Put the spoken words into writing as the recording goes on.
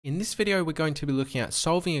In this video, we're going to be looking at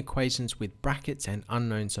solving equations with brackets and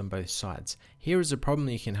unknowns on both sides. Here is a problem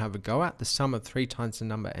you can have a go at. The sum of 3 times the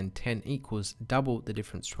number and 10 equals double the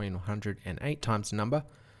difference between 100 and 8 times the number.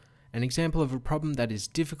 An example of a problem that is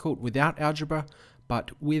difficult without algebra, but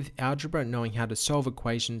with algebra, knowing how to solve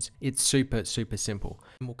equations, it's super simple.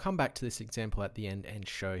 And we'll come back to this example at the end and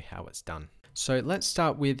show how it's done. So let's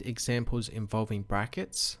start with examples involving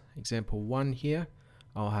brackets. Example 1 here.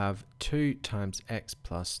 I'll have 2 times x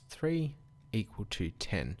plus 3 equal to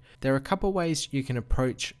 10. There are a couple ways you can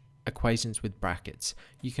approach equations with brackets.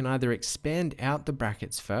 You can either expand out the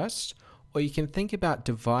brackets first, or you can think about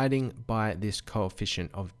dividing by this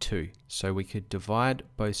coefficient of 2. So we could divide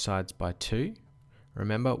both sides by 2.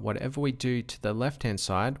 Remember, whatever we do to the left-hand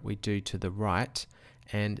side, we do to the right.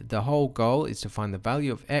 And the whole goal is to find the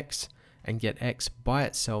value of x and get x by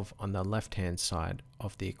itself on the left-hand side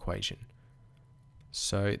of the equation.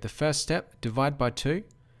 So the first step, divide by 2.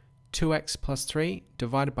 2x plus 3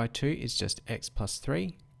 divided by 2 is just x plus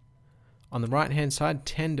 3. On the right hand side,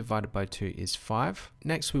 10 divided by 2 is 5.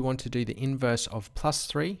 Next we want to do the inverse of plus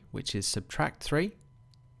 3, which is subtract 3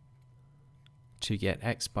 to get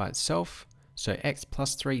x by itself. So x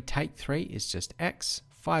plus 3 take 3 is just x.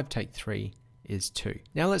 5 take 3 is 2.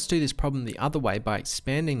 Now let's do this problem the other way by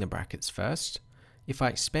expanding the brackets first. If I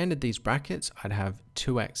expanded these brackets, I'd have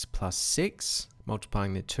 2x plus 6,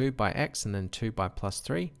 multiplying the 2 by x and then 2 by plus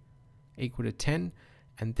 3, equal to 10.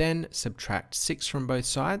 And then subtract 6 from both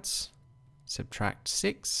sides. Subtract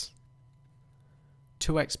 6.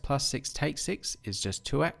 2x plus 6 take 6 is just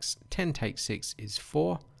 2x. 10 take 6 is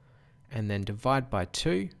 4. And then divide by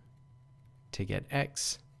 2 to get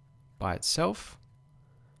x by itself.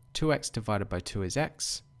 2x divided by 2 is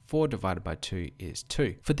x. 4 divided by 2 is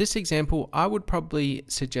 2. For this example, I would probably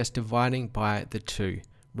suggest dividing by the 2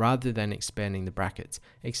 rather than expanding the brackets.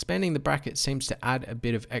 Expanding the brackets seems to add a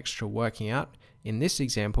bit of extra working out in this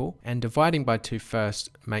example, and dividing by 2 first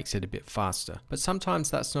makes it a bit faster. But sometimes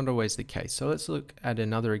that's not always the case. So let's look at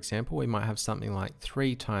another example. We might have something like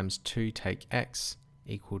 3 times 2 take x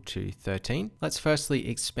equal to 13. Let's firstly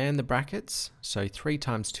expand the brackets. So 3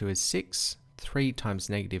 times 2 is 6. 3 times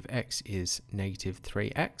negative x is negative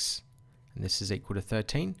 3x, and this is equal to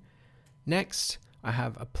 13. Next, I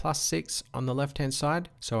have a plus 6 on the left hand side,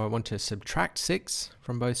 so I want to subtract 6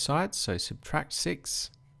 from both sides, so subtract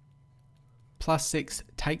 6. Plus 6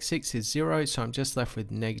 take 6 is 0, so I'm just left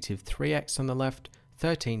with negative 3x on the left.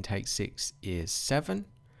 13 take 6 is 7,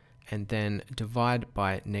 and then divide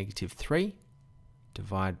by negative 3.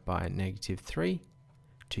 Divide by negative 3.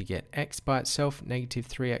 To get x by itself, negative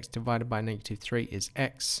 3x divided by negative 3 is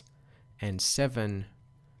x, and 7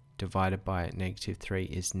 divided by negative 3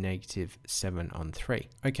 is negative 7 on 3.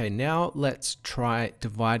 Okay, now let's try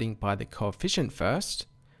dividing by the coefficient first.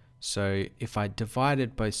 So if I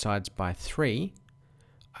divided both sides by 3,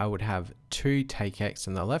 I would have 2 take x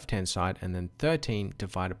on the left hand side and then 13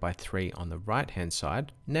 divided by 3 on the right hand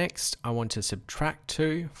side. Next, I want to subtract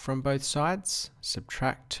 2 from both sides.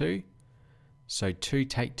 Subtract 2. So 2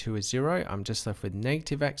 take 2 is 0. I'm just left with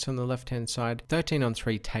negative x on the left hand side. 13 on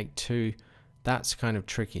 3 take 2. That's kind of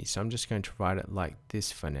tricky, so I'm just going to write it like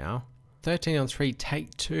this for now. 13 on 3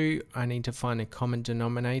 take 2. I need to find a common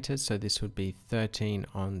denominator, so this would be 13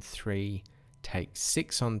 on 3 take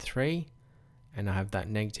 6 on 3. And I have that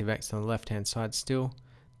negative x on the left hand side still.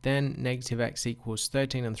 Then negative x equals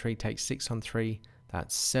 13 on 3 take 6 on 3.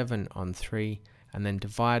 That's 7 on 3. And then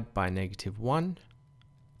divide by negative 1.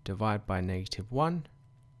 Divide by negative 1,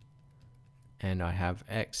 and I have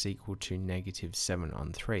x equal to negative 7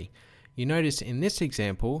 on 3. You notice in this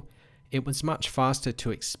example, it was much faster to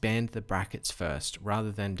expand the brackets first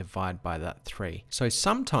rather than divide by that 3. So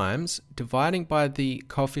sometimes dividing by the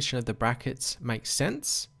coefficient of the brackets makes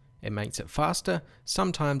sense. It makes it faster.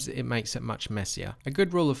 Sometimes it makes it much messier. A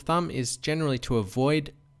good rule of thumb is generally to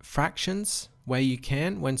avoid fractions where you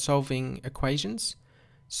can when solving equations.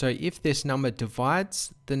 So if this number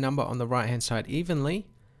divides the number on the right hand side evenly,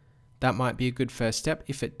 that might be a good first step.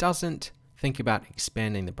 If it doesn't, think about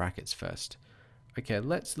expanding the brackets first. Okay,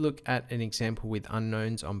 let's look at an example with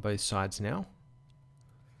unknowns on both sides now.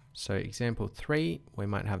 So example 3, we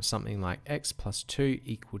might have something like x plus 2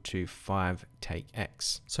 equal to 5 take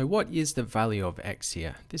x. So what is the value of x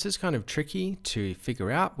here? This is kind of tricky to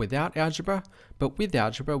figure out without algebra, but with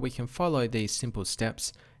algebra we can follow these simple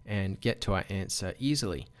steps and get to our answer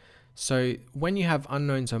easily. So when you have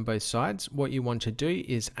unknowns on both sides, what you want to do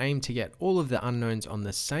is aim to get all of the unknowns on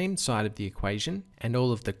the same side of the equation and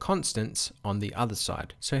all of the constants on the other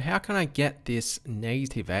side. So how can I get this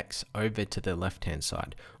negative x over to the left hand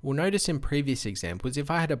side? Well, notice in previous examples, if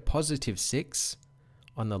I had a positive 6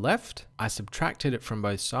 on the left, I subtracted it from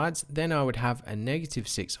both sides, then I would have a negative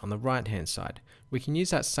 6 on the right hand side. We can use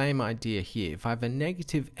that same idea here. If I have a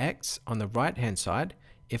negative x on the right hand side,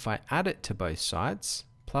 if I add it to both sides,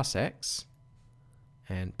 plus x,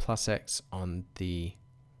 and plus x on the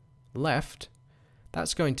left,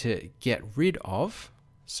 that's going to get rid of.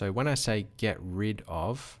 So when I say get rid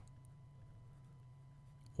of,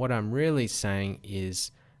 what I'm really saying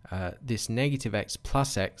is this negative x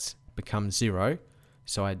plus x becomes 0.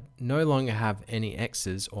 So I no longer have any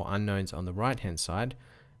x's or unknowns on the right hand side.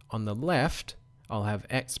 On the left, I'll have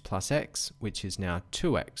x plus x, which is now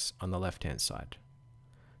 2x on the left hand side.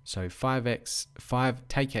 So 5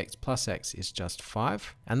 take x plus x is just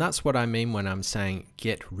 5. And that's what I mean when I'm saying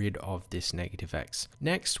get rid of this negative x.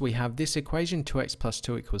 Next, we have this equation, 2x plus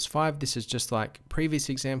 2 equals 5. This is just like previous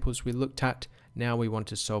examples we looked at. Now we want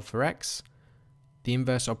to solve for x. The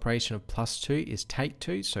inverse operation of plus 2 is take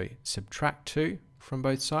 2, so subtract 2 from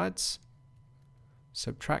both sides.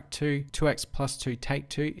 Subtract 2, 2x plus 2 take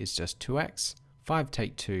 2 is just 2x. 5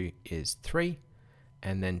 take 2 is 3.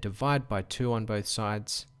 And then divide by 2 on both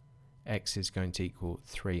sides. X is going to equal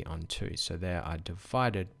 3 on 2. So there I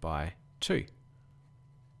divided by 2.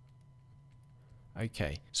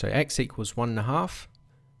 Okay, so x equals 1.5.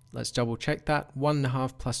 Let's double check that.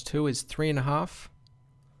 1.5 plus 2 is 3.5.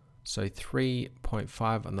 So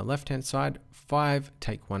 3.5 on the left hand side. 5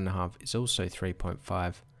 take 1.5 is also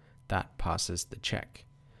 3.5. That passes the check.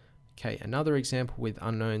 Okay, another example with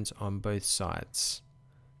unknowns on both sides.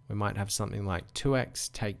 We might have something like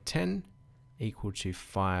 2x take 10 equal to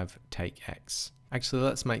 5 take x. Actually,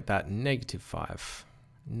 let's make that negative 5.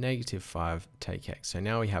 Negative 5 take x. So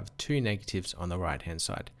now we have two negatives on the right hand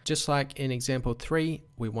side. Just like in example 3,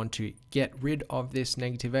 we want to get rid of this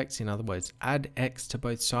negative x. In other words, add x to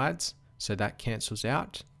both sides. So that cancels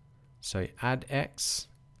out. So add x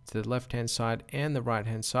to the left hand side and the right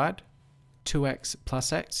hand side. 2x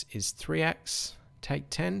plus x is 3x take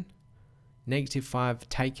 10. Negative 5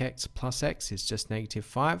 take x plus x is just negative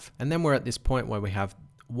 5. And then we're at this point where we have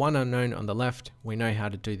one unknown on the left. We know how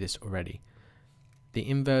to do this already. The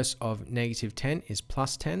inverse of negative 10 is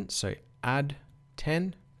plus 10. So add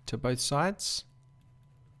 10 to both sides.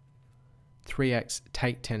 3x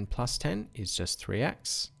take 10 plus 10 is just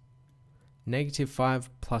 3x. Negative 5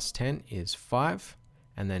 plus 10 is 5.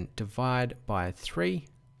 And then divide by 3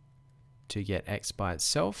 to get x by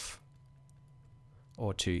itself,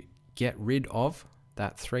 or to get rid of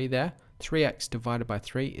that 3 there. 3x divided by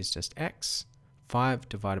 3 is just x. 5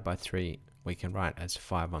 divided by 3 we can write as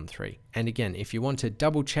 5 on 3. And again, if you want to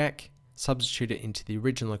double check, substitute it into the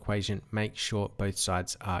original equation, make sure both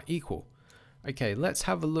sides are equal. Okay, let's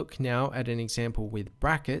have a look now at an example with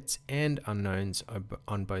brackets and unknowns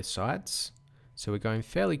on both sides. So we're going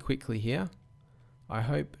fairly quickly here. I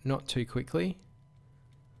hope not too quickly.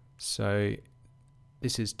 So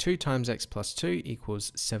this is 2 times x plus 2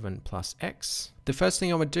 equals 7 plus x. The first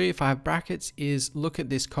thing I would do if I have brackets is look at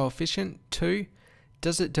this coefficient, 2.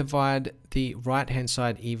 Does it divide the right hand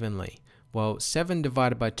side evenly? Well, 7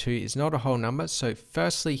 divided by 2 is not a whole number. So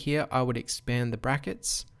firstly here I would expand the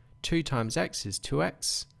brackets. 2 times x is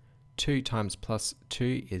 2x. 2 times plus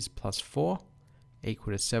 2 is plus 4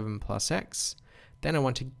 equal to 7 plus x. Then I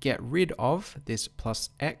want to get rid of this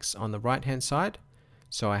plus x on the right hand side.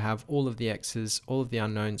 So I have all of the x's, all of the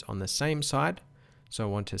unknowns on the same side. So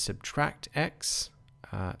I want to subtract x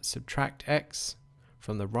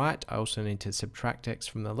from the right. I also need to subtract x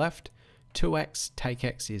from the left. 2x take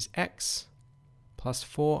x is x plus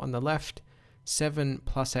 4 on the left. 7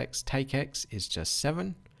 plus x take x is just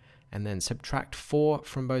 7. And then subtract 4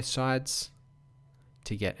 from both sides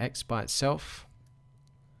to get x by itself.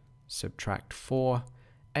 Subtract 4.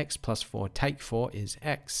 X plus 4 take 4 is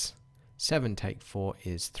x. 7 take 4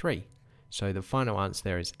 is 3. So the final answer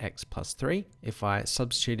there is x plus 3. If I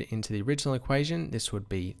substitute it into the original equation, this would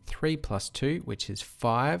be 3 plus 2, which is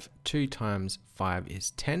 5. 2 times 5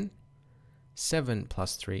 is 10. 7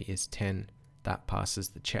 plus 3 is 10. That passes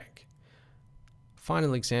the check.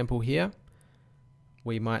 Final example here.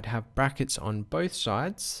 We might have brackets on both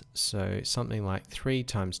sides. So something like 3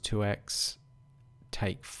 times 2x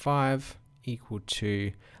take 5 equal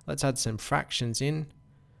to, let's add some fractions in.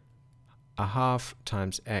 A half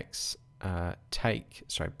times x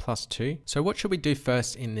plus 2. So what should we do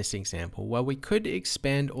first in this example? Well, we could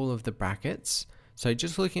expand all of the brackets. So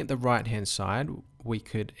just looking at the right hand side, we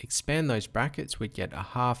could expand those brackets. We'd get a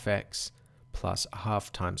half x plus a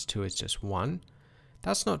half times 2 is just 1.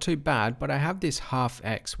 That's not too bad, but I have this half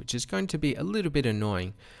x, which is going to be a little bit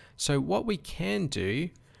annoying. So what we can do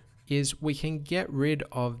is we can get rid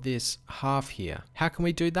of this half here. How can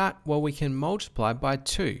we do that? Well, we can multiply by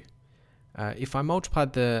 2. If I multiply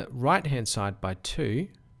the right hand side by 2,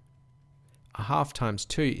 a half times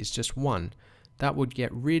 2 is just 1. That would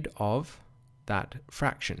get rid of that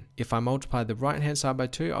fraction. If I multiply the right hand side by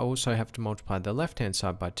 2, I also have to multiply the left hand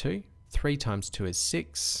side by 2. 3 times 2 is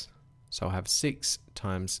 6. So I'll have 6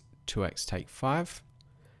 times 2x take 5.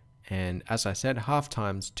 And as I said, half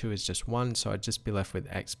times 2 is just 1, so I'd just be left with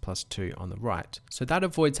x plus 2 on the right. So that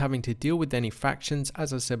avoids having to deal with any fractions.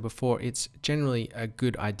 As I said before, it's generally a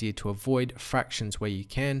good idea to avoid fractions where you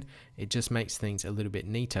can. It just makes things a little bit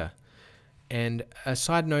neater. And a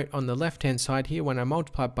side note on the left hand side here, when I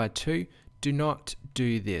multiply by 2, do not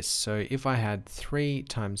do this. So if I had 3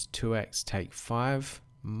 times 2x take 5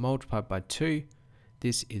 multiplied by 2,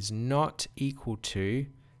 this is not equal to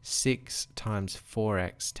 6 times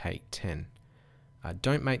 4x take 10.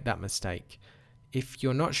 Don't make that mistake. If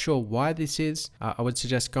you're not sure why this is, I would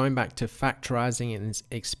suggest going back to factorizing and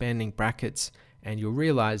expanding brackets, and you'll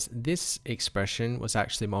realize this expression was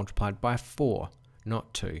actually multiplied by 4,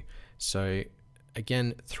 not 2. So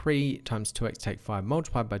again, 3 times 2x take 5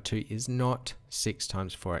 multiplied by 2 is not 6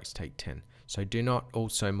 times 4x take 10. So do not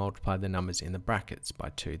also multiply the numbers in the brackets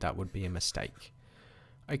by 2. That would be a mistake.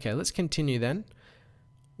 Okay, let's continue then.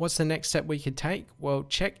 What's the next step we could take? Well,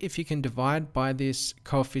 check if you can divide by this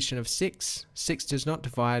coefficient of 6. 6 does not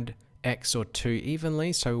divide x or 2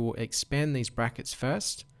 evenly, so we'll expand these brackets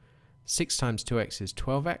first. 6 times 2x is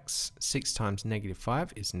 12x. 6 times negative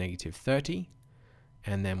 5 is negative 30.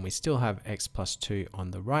 And then we still have x plus 2 on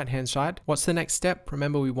the right hand side. What's the next step?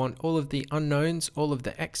 Remember, we want all of the unknowns, all of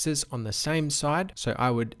the x's on the same side. So I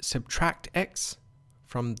would subtract x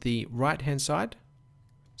from the right hand side,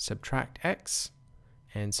 subtract x,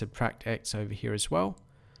 and subtract x over here as well.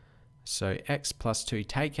 So x plus 2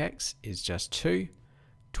 take x is just 2.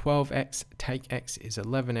 12x take x is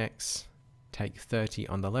 11x, take 30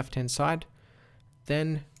 on the left hand side.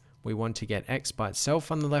 Then we want to get x by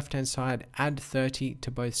itself on the left hand side, add 30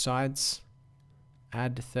 to both sides,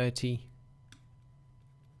 add 30,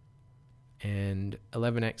 and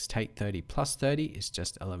 11x take 30 plus 30 is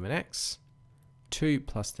just 11x, 2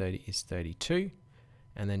 plus 30 is 32,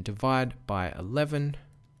 and then divide by 11,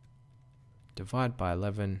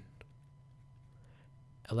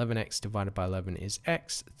 11x divided by 11 is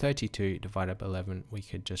x, 32 divided by 11 we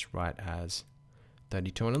could just write as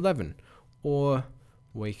 32 and 11, or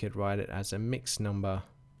we could write it as a mixed number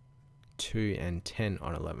 2 and 10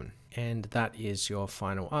 on 11. And that is your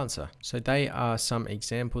final answer. So they are some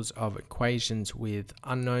examples of equations with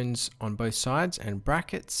unknowns on both sides and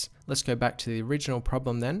brackets. Let's go back to the original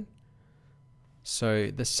problem then.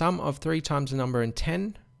 So the sum of 3 times the number and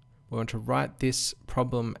 10, we want to write this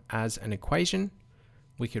problem as an equation.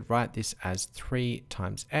 We could write this as 3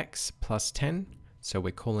 times x plus 10. So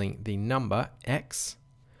we're calling the number x.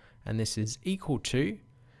 And this is equal to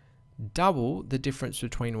double the difference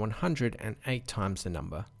between 100 and 8 times the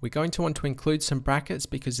number. We're going to want to include some brackets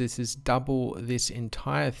because this is double this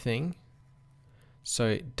entire thing.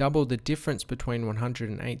 So double the difference between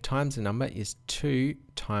 100 and 8 times the number is 2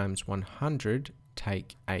 times 100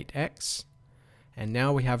 take 8x. And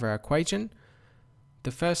now we have our equation.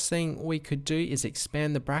 The first thing we could do is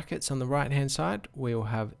expand the brackets on the right hand side. We will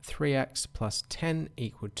have 3x plus 10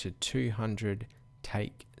 equal to 200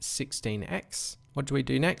 take 16x. What do we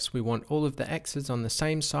do next? We want all of the x's on the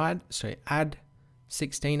same side, so add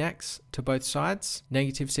 16x to both sides.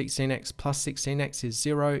 Negative 16x plus 16x is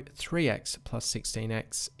 0. 3x plus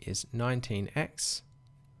 16x is 19x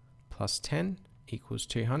plus 10 equals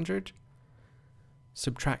 200.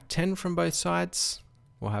 Subtract 10 from both sides.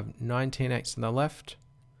 We'll have 19x on the left.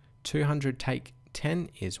 200 take 10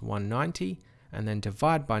 is 190, and then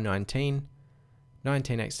divide by 19.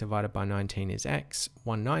 19x divided by 19 is x.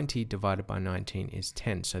 190 divided by 19 is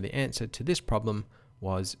 10. So the answer to this problem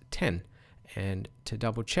was 10. And to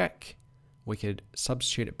double check, we could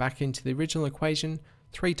substitute it back into the original equation.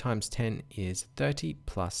 3 times 10 is 30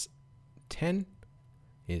 plus 10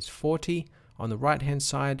 is 40. On the right hand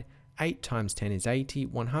side, 8 times 10 is 80.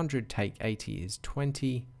 100 take 80 is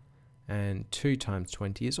 20. And 2 times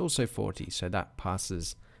 20 is also 40. So that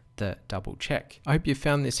passes the double check. I hope you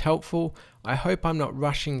found this helpful. I hope I'm not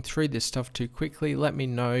rushing through this stuff too quickly. Let me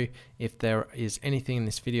know if there is anything in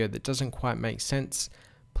this video that doesn't quite make sense.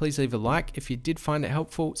 Please leave a like if you did find it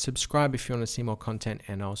helpful. Subscribe if you want to see more content,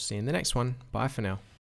 and I'll see you in the next one. Bye for now.